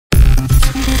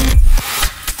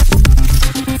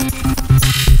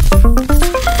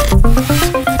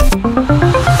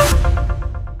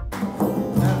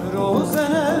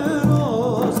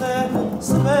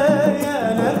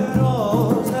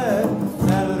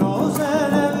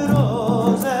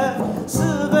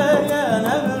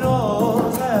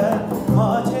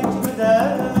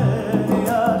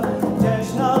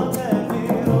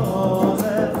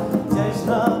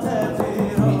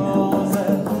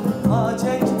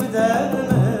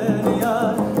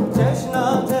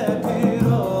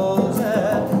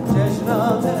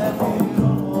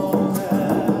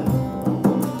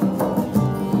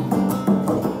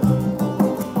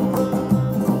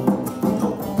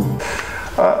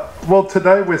Well,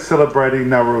 today we're celebrating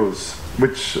Newroz,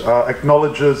 which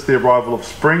acknowledges the arrival of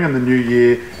spring and the new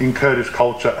year in Kurdish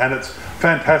culture, and it's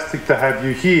fantastic to have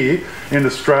you here in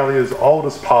Australia's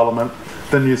oldest parliament,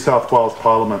 the New South Wales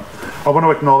Parliament. I want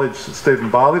to acknowledge Stephen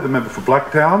Bali, the member for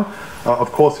Blacktown.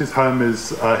 Of course, his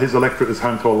electorate is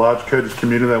home to a large Kurdish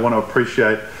community. I want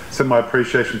to send my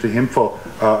appreciation to him for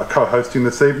co-hosting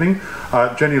this evening.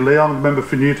 Jenny Leong, the member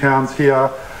for Newtown's here.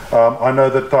 I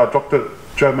know that Dr.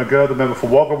 Joe McGurr, the member for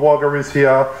Wagga Wagga, is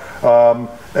here.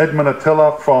 Edmund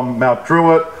Attila from Mount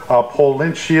Druitt. Paul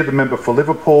Lynch here, the member for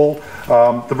Liverpool.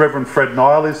 The Reverend Fred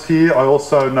Nile is here. I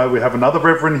also know we have another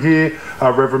Reverend here,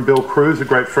 Reverend Bill Cruz, a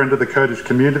great friend of the Kurdish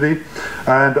community.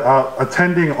 And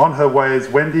attending on her way is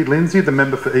Wendy Lindsay, the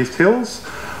member for East Hills.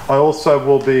 I also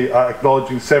will be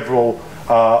acknowledging several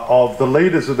of the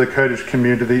leaders of the Kurdish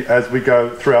community as we go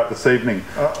throughout this evening.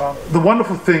 The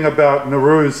wonderful thing about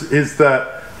Newroz is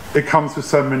that it comes with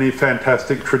so many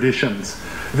fantastic traditions.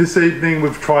 This evening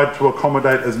we've tried to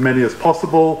accommodate as many as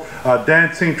possible,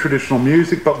 dancing, traditional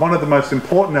music, but one of the most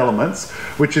important elements,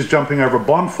 which is jumping over a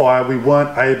bonfire, we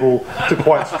weren't able to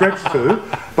quite stretch to,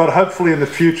 but hopefully in the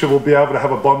future we'll be able to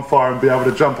have a bonfire and be able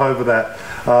to jump over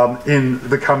that in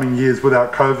the coming years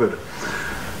without COVID.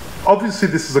 Obviously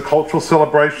this is a cultural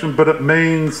celebration, but it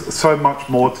means so much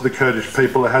more to the Kurdish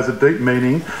people. It has a deep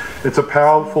meaning. It's a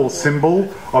powerful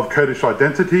symbol of Kurdish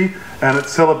identity, and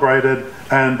it's celebrated,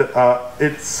 and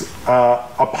it's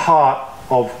a part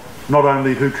of not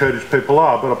only who Kurdish people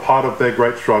are, but a part of their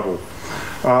great struggle.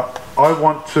 I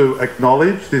want to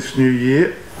acknowledge this new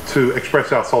year to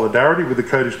express our solidarity with the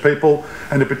Kurdish people,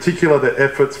 and in particular their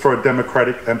efforts for a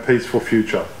democratic and peaceful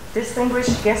future.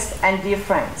 Distinguished guests and dear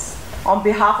friends, on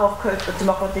behalf of the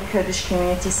Democratic Kurdish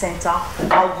Community Centre,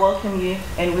 I welcome you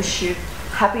and wish you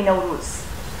Happy Newroz.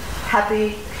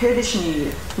 Happy Kurdish New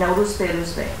Year, Newroz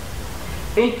Peruz Bey.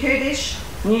 In Kurdish,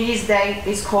 New Year's Day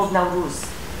is called Newroz,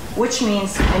 which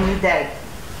means a new day.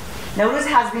 Newroz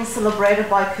has been celebrated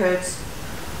by Kurds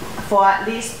for at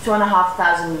least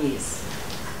 2,500 years.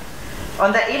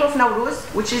 On the eve of Newroz,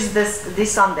 which is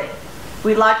this Sunday,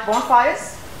 we light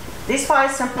bonfires. These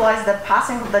fires symbolize the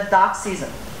passing of the dark season,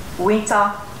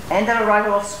 winter, and the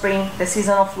arrival of spring, the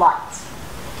season of light.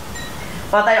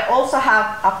 But they also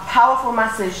have a powerful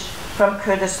message from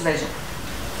Kurdish legend.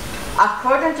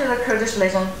 According to the Kurdish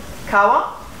legend,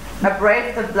 Kawa, a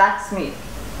brave the blacksmith,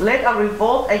 led a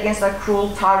revolt against a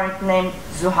cruel tyrant named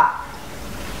Zuhak.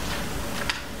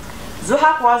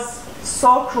 Zuhak was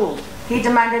so cruel, he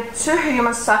demanded 2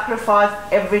 human sacrifices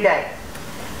every day.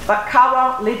 But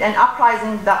Kawa led an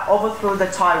uprising that overthrew the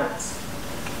tyrants.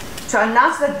 To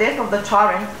announce the death of the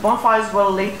tyrant, bonfires were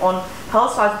lit on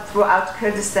hillsides throughout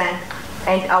Kurdistan,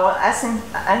 and our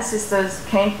ancestors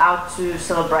came out to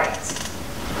celebrate.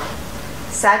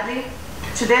 Sadly,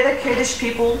 today the Kurdish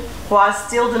people, who are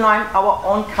still denying our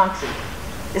own country,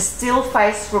 still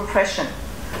face repression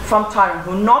from tyrants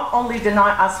who not only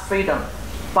deny us freedom,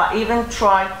 but even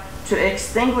try to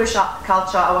extinguish our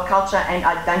culture and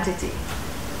identity.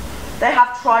 They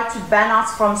have tried to ban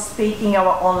us from speaking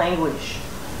our own language.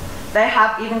 They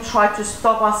have even tried to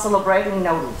stop us celebrating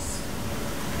Newroz.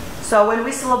 So when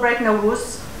we celebrate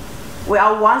Newroz, we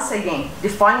are once again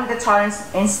defining the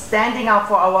tyrants and standing up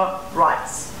for our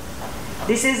rights.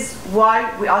 This is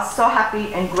why we are so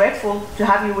happy and grateful to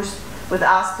have you with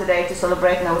us today to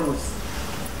celebrate Newroz.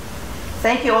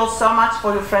 Thank you all so much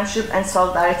for your friendship and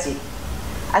solidarity.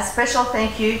 A special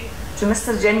thank you to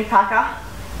Mr. Jamie Parker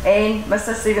and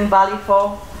Mr. Stephen Bali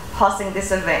for hosting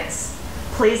this event.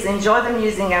 Please enjoy the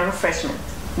music and refreshment.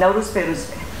 Newroz Peruz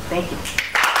Bey. Thank you.